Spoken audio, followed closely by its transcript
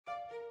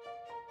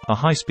A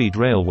high-speed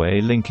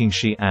railway linking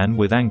Xi'an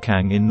with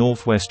Ankang in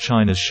northwest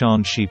China's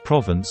Shaanxi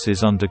province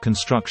is under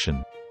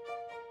construction.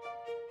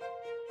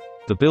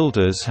 The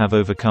builders have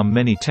overcome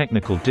many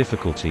technical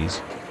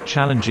difficulties,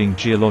 challenging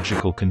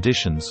geological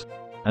conditions,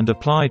 and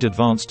applied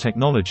advanced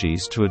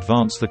technologies to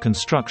advance the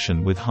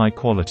construction with high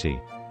quality.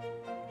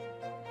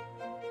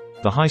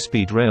 The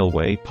high-speed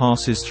railway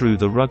passes through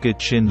the rugged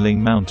Qinling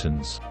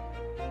Mountains.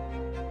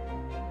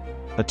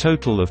 A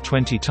total of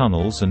 20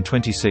 tunnels and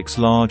 26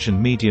 large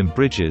and medium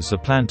bridges are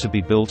planned to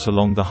be built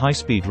along the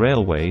high-speed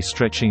railway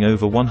stretching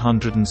over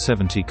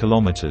 170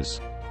 kilometers.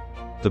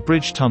 The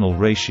bridge-tunnel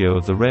ratio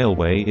of the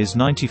railway is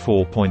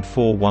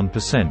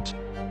 94.41%,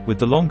 with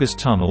the longest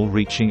tunnel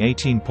reaching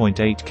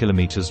 18.8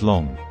 kilometers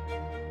long.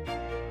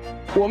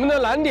 我们的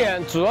难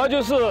点主要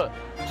就是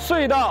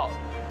隧道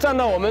占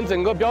到我们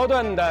整个标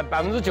段的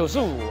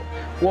95%，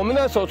我们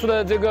的所处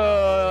的这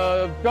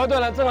个标段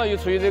呢，正好又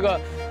处于这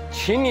个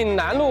秦岭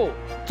南路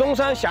中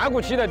山峡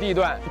谷期的地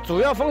段，主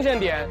要风险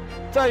点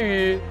在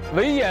于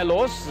围堰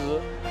落石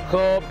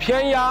和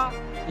偏压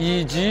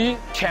以及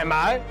浅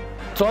埋，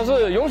主要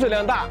是涌水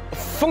量大，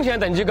风险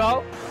等级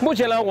高。目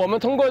前呢，我们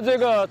通过这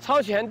个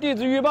超前地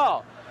质预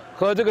报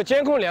和这个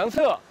监控量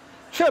测，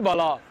确保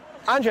了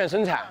安全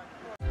生产。